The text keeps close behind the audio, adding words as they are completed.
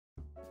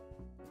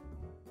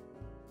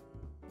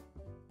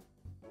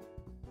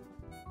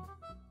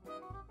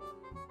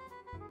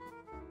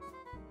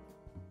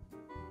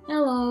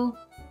Hello.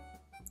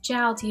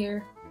 Child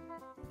here.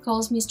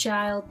 Calls me's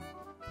child.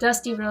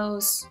 Dusty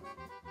Rose.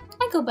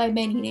 I go by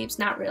many names,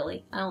 not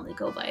really. I only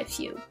go by a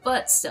few,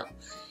 but still.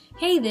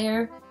 Hey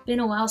there.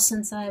 Been a while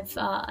since I've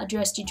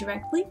addressed you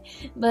directly,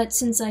 but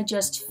since I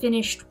just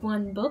finished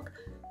one book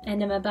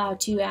and I'm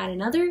about to add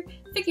another,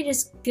 figured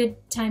it's a good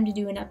time to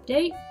do an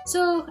update.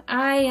 So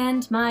I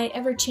and my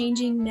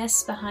ever-changing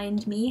mess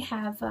behind me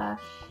have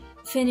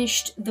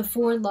finished The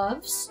Four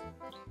Loves.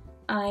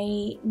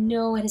 I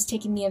know it has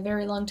taken me a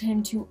very long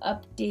time to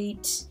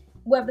update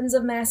Weapons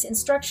of Mass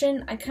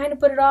Instruction. I kind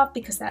of put it off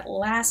because that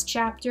last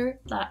chapter,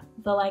 the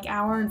like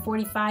hour and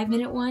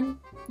 45-minute one,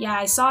 yeah,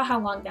 I saw how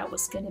long that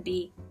was going to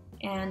be,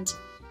 and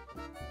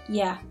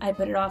yeah, I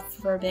put it off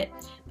for a bit.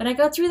 But I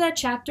got through that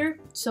chapter,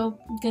 so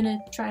I'm gonna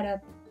try to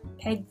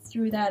peg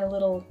through that a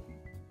little,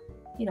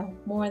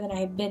 more than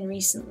I've been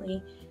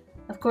recently.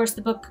 Of course,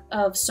 the Book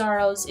of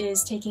Sorrows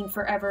is taking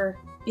forever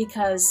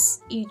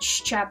because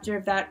each chapter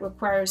of that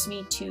requires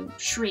me to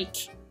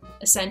shriek,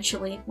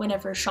 essentially,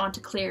 whenever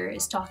Chanticleer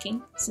is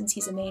talking. Since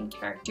he's a main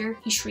character,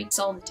 he shrieks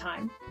all the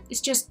time. It's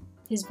just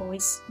his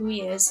voice, who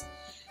he is.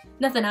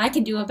 Nothing I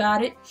can do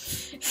about it.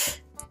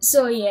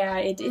 So yeah,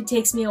 it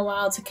takes me a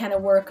while to kind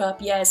of work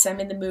up, yes, I'm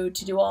in the mood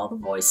to do all the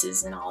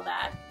voices and all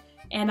that.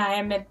 And I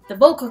am at the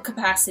vocal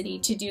capacity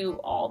to do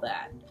all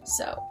that.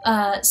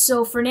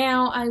 So for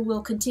now, I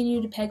will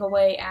continue to peg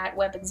away at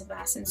Weapons of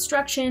Mass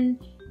Instruction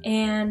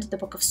and the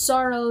Book of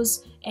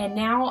Sorrows, and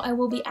now I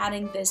will be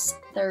adding this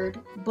third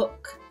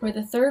book. For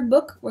the third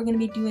book, we're going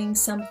to be doing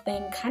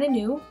something kind of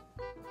new,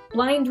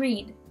 blind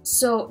read.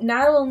 So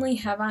not only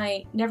have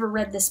I never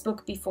read this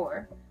book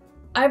before,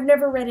 I've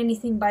never read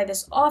anything by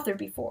this author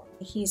before.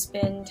 He's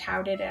been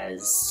touted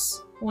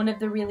as one of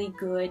the really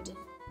good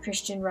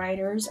Christian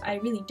writers. I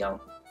really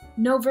don't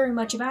know very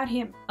much about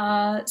him.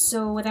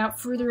 So without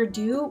further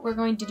ado, we're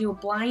going to do a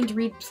blind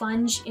read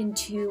plunge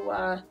into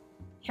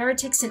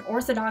Heretics and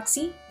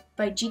Orthodoxy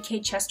by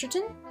G.K.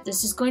 Chesterton.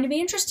 This is going to be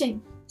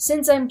interesting.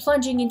 Since I'm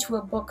plunging into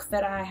a book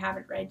that I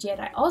haven't read yet,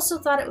 I also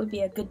thought it would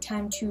be a good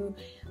time to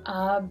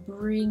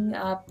bring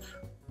up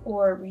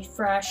or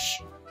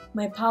refresh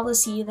my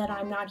policy that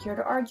I'm not here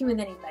to argue with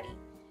anybody.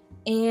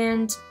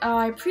 And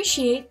I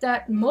appreciate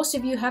that most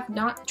of you have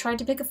not tried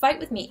to pick a fight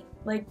with me.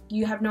 Like,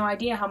 you have no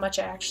idea how much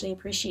I actually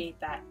appreciate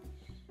that.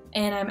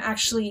 And I'm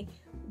actually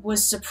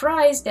was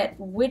surprised at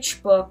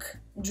which book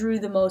drew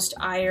the most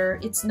ire.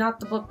 It's not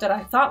the book that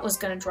I thought was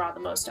going to draw the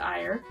most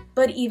ire,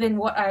 but even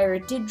what ire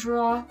it did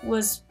draw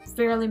was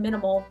fairly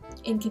minimal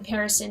in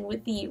comparison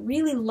with the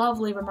really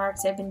lovely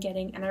remarks I've been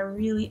getting, and I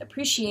really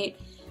appreciate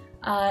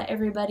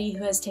everybody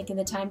who has taken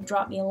the time to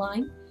drop me a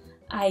line.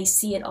 I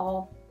see it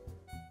all,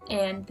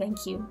 and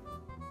thank you.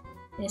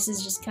 This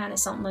is just kind of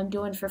something I'm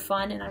doing for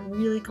fun, and I'm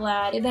really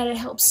glad that it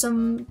helps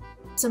some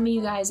of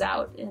you guys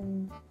out,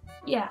 and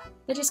yeah,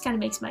 that just kind of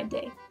makes my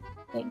day.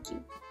 Thank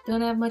you.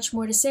 Don't have much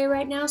more to say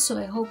right now, so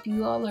I hope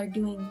you all are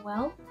doing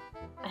well.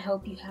 I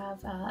hope you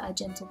have a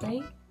gentle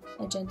day,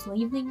 a gentle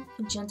evening,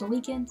 a gentle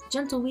weekend,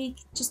 gentle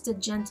week, just a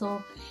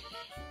gentle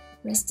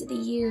rest of the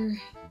year.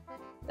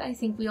 I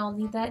think we all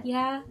need that,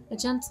 yeah? A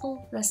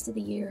gentle rest of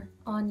the year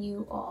on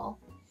you all.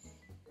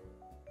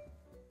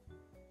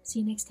 See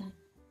you next time.